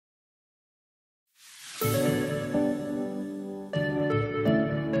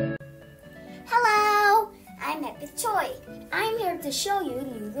going to show you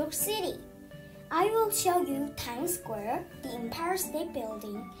New York City. I will show you Times Square, the Empire State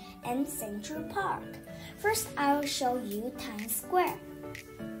Building, and Central Park. First, I will show you Times Square.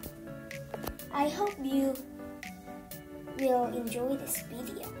 I hope you will enjoy this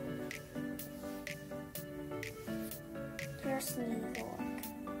video. Here's New York.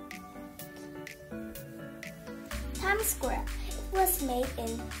 Times Square. It was made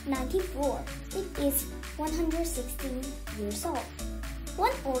in 1904. It is 116 years old.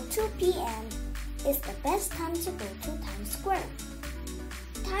 1 or 2 p.m. is the best time to go to Times Square.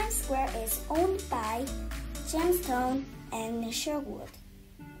 Times Square is owned by Gemstone and Sherwood.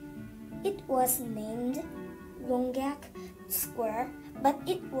 It was named Longacre Square, but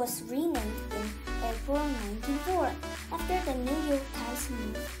it was renamed in April 1904 after the New York Times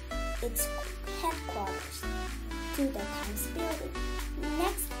moved its headquarters to the Times Building.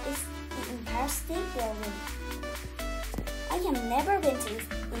 Next is the Empire State Building. I have never been to the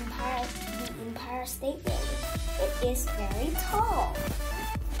Empire State Building. It is very tall.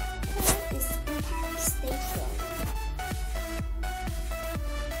 Here is Empire State Building.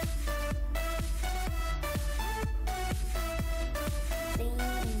 The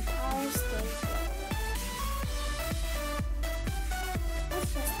Empire State Building. That's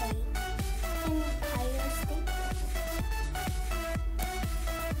just the Empire State Building.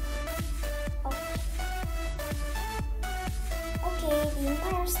 Okay, the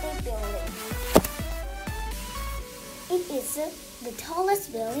Empire State Building. It is the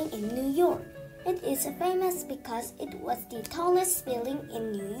tallest building in New York. It is famous because it was the tallest building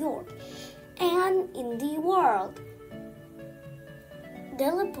in New York and in the world.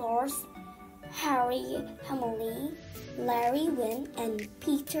 Developers Harry Hamley, Larry Wynn, and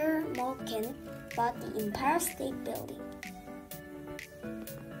Peter Malkin bought the Empire State Building.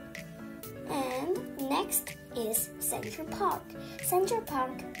 And next is Central Park. Central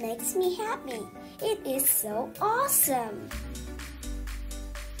Park makes me happy. It is so awesome.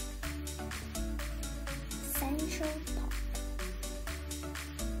 Central Park.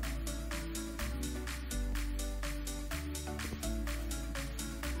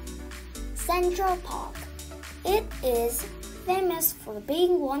 Central Park. It is famous for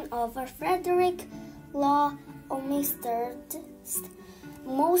being one of Frederick Law Olmsted's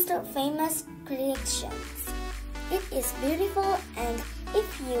most famous creations. It is beautiful, and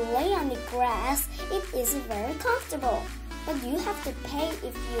if you lay on the grass, it is very comfortable. But you have to pay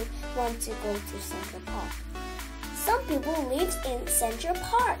if you want to go to Central Park. Some people live in Central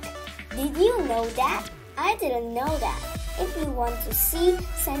Park. Did you know that? I didn't know that. If you want to see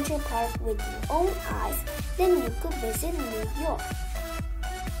Central Park with your own eyes, then you could visit New York.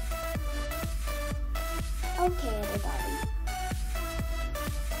 Okay, everybody.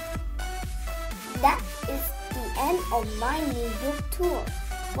 That is the end of my New York tour.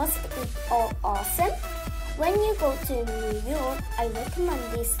 Was it all awesome? When you go to New York, I recommend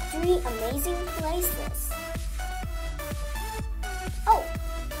these 3 amazing places. Oh,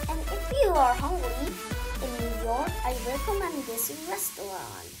 and if you are hungry in New York, I recommend this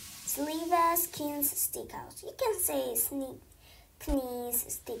restaurant, Sliva's King's Steakhouse. You can say King's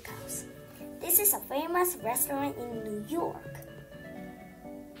Steakhouse. This is a famous restaurant in New York.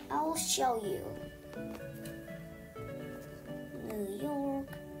 I'll show you. New York.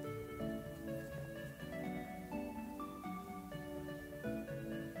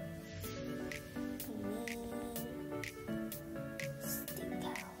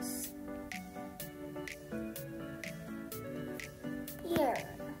 Steakhouse. Here.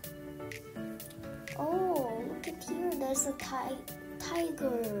 Oh, look at here. There's a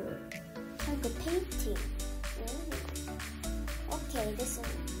tiger painting. Ooh. Okay, this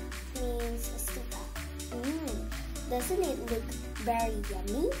means a steakhouse. Doesn't it look very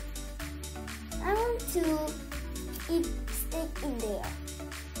yummy? I want to eat steak in there.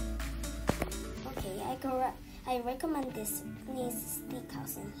 Okay, I recommend this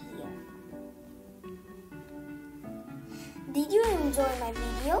steakhouse in here. Did you enjoy my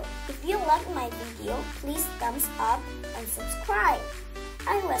video? If you like my video, please thumbs up and subscribe.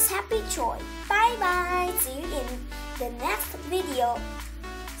 I was Happy Choi. Bye bye. See you in the next video.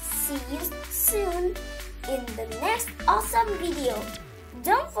 See you soon in the next awesome video.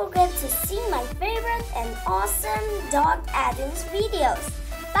 Don't forget to see my favorite and awesome Dog Adams videos.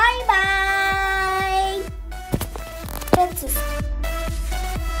 Bye bye.